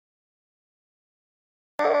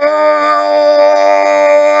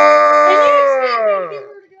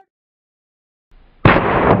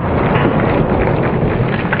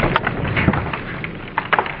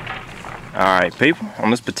Alright people,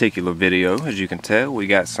 on this particular video, as you can tell, we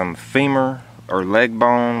got some femur or leg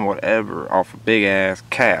bone, whatever, off a big ass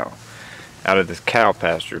cow out of this cow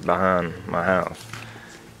pasture behind my house.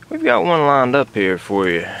 We've got one lined up here for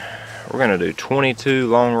you. We're going to do 22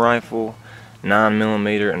 long rifle,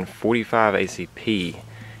 9mm and 45 ACP,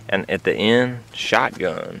 and at the end,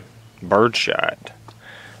 shotgun, bird shot,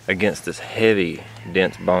 against this heavy,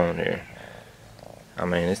 dense bone here. I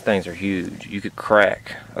mean, these things are huge. You could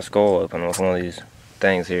crack a skull open with one of these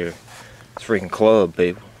things here. It's freaking club,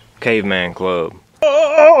 people. Caveman club.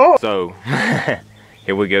 So,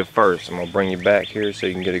 here we go first. I'm gonna bring you back here so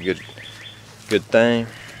you can get a good thing,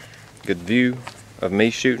 good view of me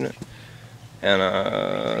shooting it,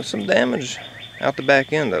 and some damage out the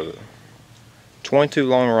back end of it. 22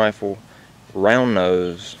 long rifle, round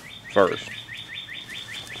nose first.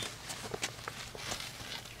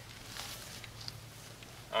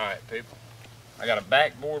 Alright people, I got a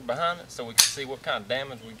backboard behind it so we can see what kind of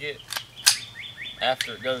damage we get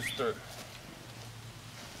after it goes through.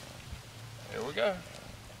 Here we go.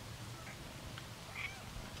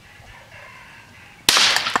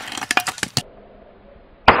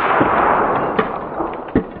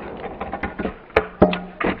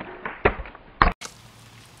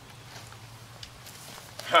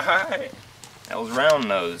 Alright, that was round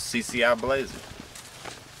nose, CCI Blazer.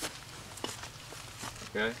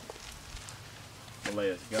 Okay, I'll lay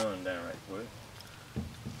this gun down right quick.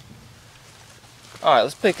 Alright,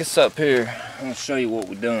 let's pick this up here. I'm going to show you what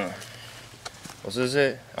we're doing. What's this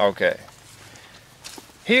it? Okay.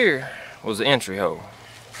 Here was the entry hole.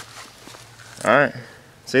 Alright,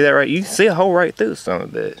 see that right? You can see a hole right through the son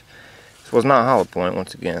of a bitch. This was not hollow point,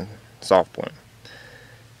 once again, soft point.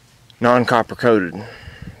 Non-copper coated,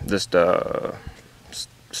 just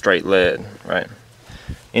straight lead, right?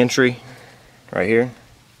 Entry, right here.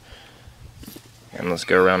 And let's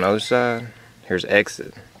go around the other side. Here's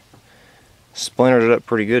exit. Splintered it up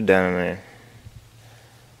pretty good down in there.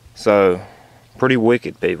 So, pretty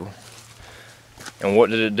wicked, people. And what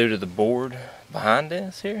did it do to the board behind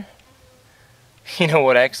us here? You know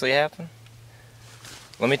what actually happened?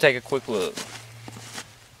 Let me take a quick look.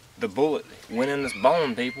 The bullet went in this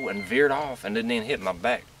bone, people, and veered off and didn't even hit my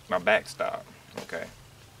backstop. Okay.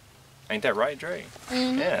 Ain't that right, Dre?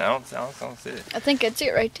 Mm-hmm. Yeah, I don't see it. I think that's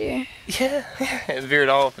it right there. Yeah, it veered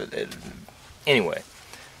off. Anyway,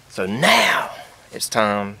 so now it's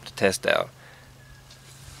time to test out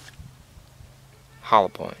hollow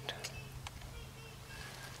point.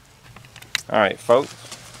 Alright, folks,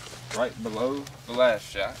 right below the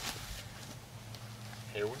last shot.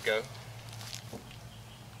 Here we go.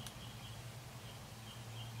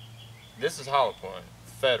 This is hollow point,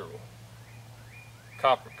 federal,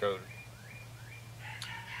 copper coated.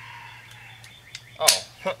 Oh,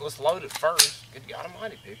 let's load it first. Good God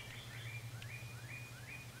Almighty, people.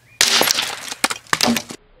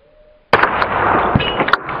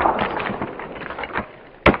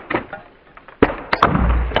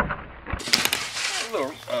 A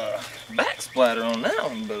little back splatter on that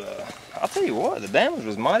one, but I'll tell you what, the damage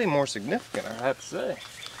was mighty more significant, I have to say.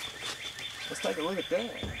 Let's take a look at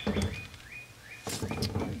that.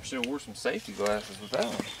 Should have wore some safety glasses with that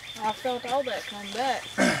one. I felt all that come back.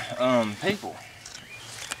 People.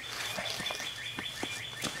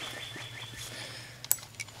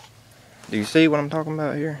 Do you see what I'm talking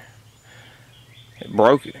about here? It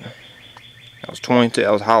broke it. That was 22.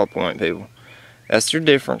 That was hollow point, people. That's your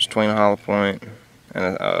difference between a hollow point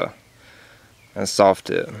and a soft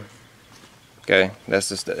tip. Okay, that's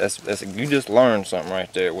you just learned something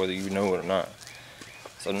right there, whether you know it or not.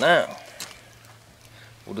 So now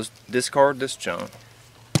we'll just discard this chunk.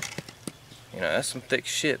 You know, that's some thick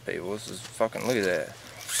shit, people. This is fucking, look at that.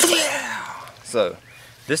 So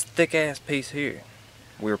this thick ass piece here,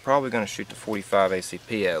 we're probably going to shoot the 45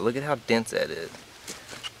 ACP at. Look at how dense that is.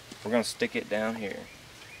 We're going to stick it down here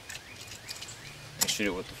and shoot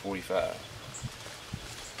it with the 45.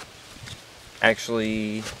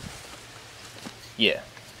 Actually, yeah,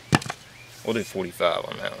 we'll do 45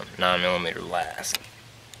 on that one. 9mm last.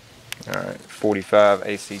 Alright, 45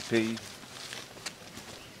 ACP.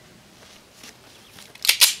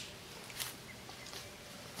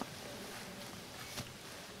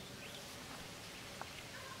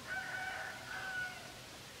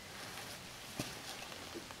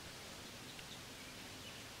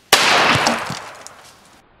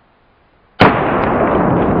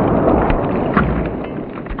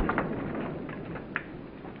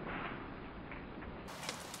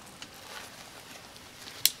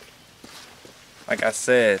 Like I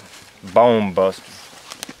said, bone buster.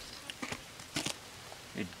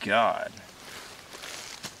 Good God.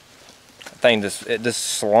 It just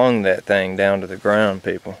slung that thing down to the ground,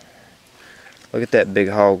 people. Look at that big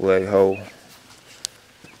hog leg hole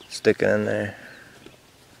sticking in there.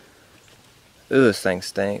 Ooh, this thing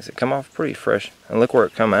stinks. It come off pretty fresh. And look where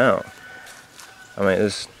it come out. I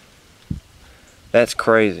mean, that's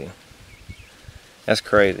crazy. That's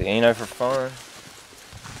crazy. And you know, for fun,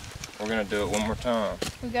 we're gonna do it one more time.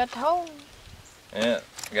 We got the hole. Yeah,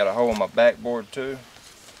 I got a hole in my backboard too.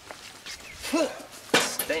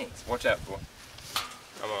 Stinks. Watch out, boy.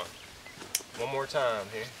 Come on. One more time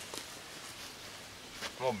here.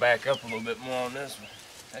 I'm gonna back up a little bit more on this one.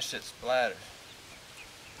 That shit splatters.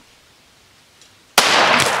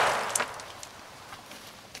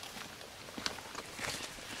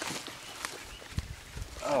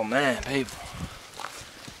 Oh man, people.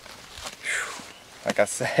 Whew. Like I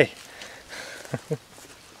say.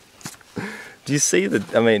 Do you see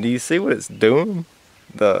do you see what it's doing?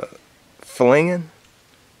 The flinging?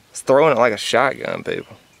 It's throwing it like a shotgun,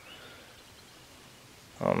 people.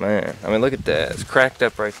 Oh man, I mean look at that. It's cracked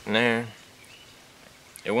up right in there.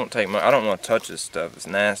 It won't take much. I don't want to touch this stuff. It's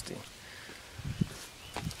nasty.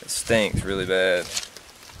 It stinks really bad.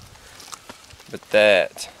 But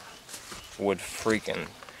that would freaking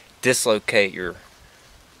dislocate your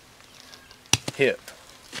hip.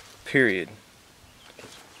 Period.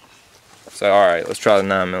 So alright, let's try the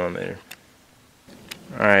 9mm.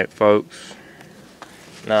 Alright folks.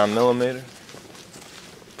 9mm.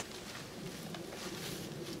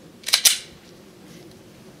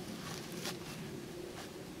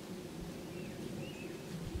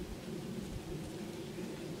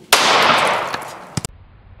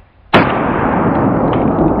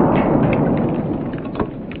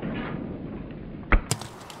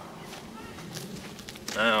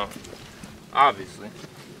 Now, obviously,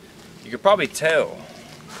 you could probably tell,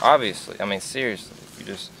 obviously, I mean seriously,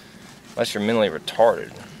 unless you're mentally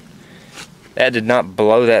retarded, that did not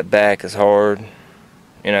blow that back as hard.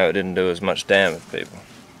 You know, it didn't do as much damage, people.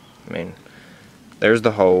 I mean, there's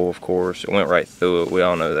the hole, of course, it went right through it, we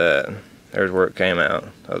all know that. There's where it came out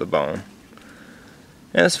of the bone.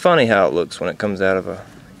 And it's funny how it looks when it comes out of the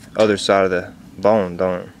other side of the bone,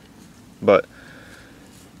 don't it? But,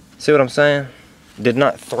 see what I'm saying? Did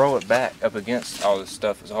not throw it back up against all this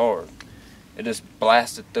stuff as hard. It just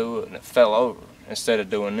blasted through it and it fell over instead of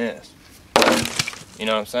doing this. You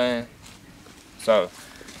know what I'm saying? So,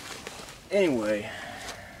 anyway,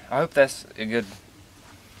 I hope that's a good,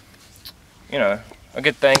 you know, a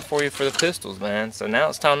good thing for you for the pistols, man. So now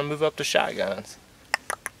it's time to move up to shotguns.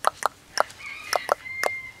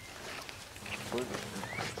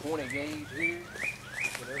 20 gauge here.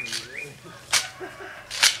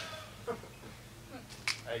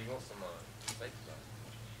 Hey, you want some safety zone?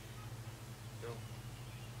 Go.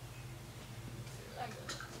 Yeah,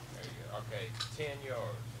 there you go. Okay, 10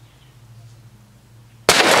 yards.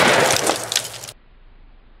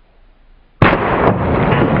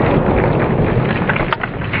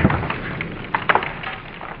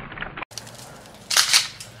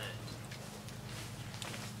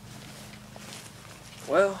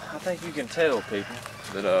 Well, I think you can tell, people,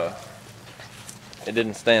 that it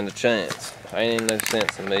didn't stand a chance. Ain't no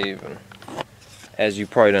sense in me even, as you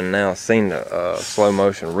probably done now seen the slow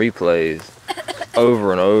motion replays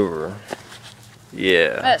over and over.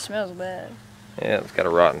 Yeah. That smells bad. Yeah, it's got a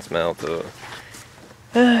rotten smell to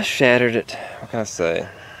it. Shattered it. What can I say?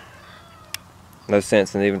 No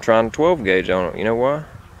sense in even trying a 12 gauge on it. You know why?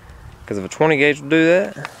 Because if a 20 gauge will do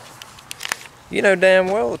that, you know damn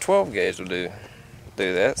well the 12 gauge will do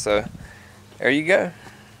that. So there you go.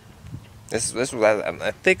 This was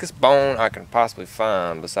the thickest bone I can possibly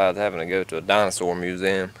find, besides having to go to a dinosaur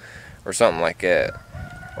museum or something like that,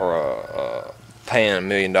 or paying $1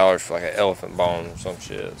 million for like an elephant bone or some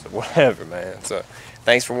shit. So whatever, man. So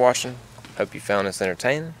thanks for watching. Hope you found this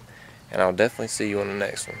entertaining, and I'll definitely see you on the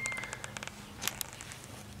next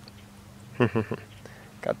one.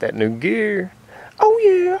 Got that new gear. Oh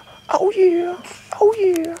yeah. Oh yeah. Oh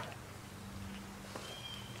yeah.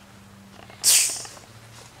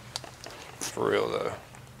 For real though.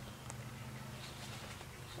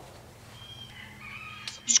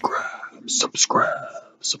 Subscribe.